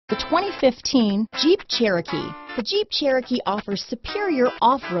The 2015 Jeep Cherokee. The Jeep Cherokee offers superior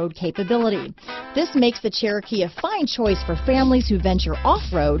off-road capability. This makes the Cherokee a fine choice for families who venture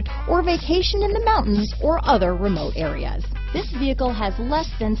off-road or vacation in the mountains or other remote areas. This vehicle has less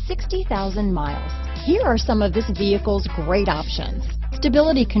than 60,000 miles. Here are some of this vehicle's great options: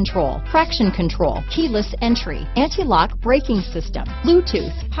 stability control, traction control, keyless entry, anti-lock braking system,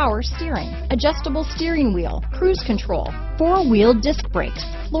 Bluetooth, power steering, adjustable steering wheel, cruise control, four-wheel disc brakes,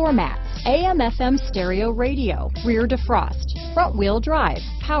 floor mats, AM/FM stereo radio, rear defrost, front-wheel drive,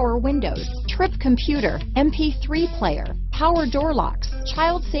 power windows, trip computer, MP3 player, power door locks,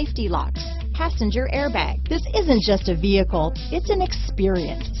 child safety locks, passenger airbag. This isn't just a vehicle, it's an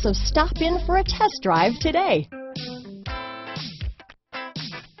experience. So stop in for a test drive today.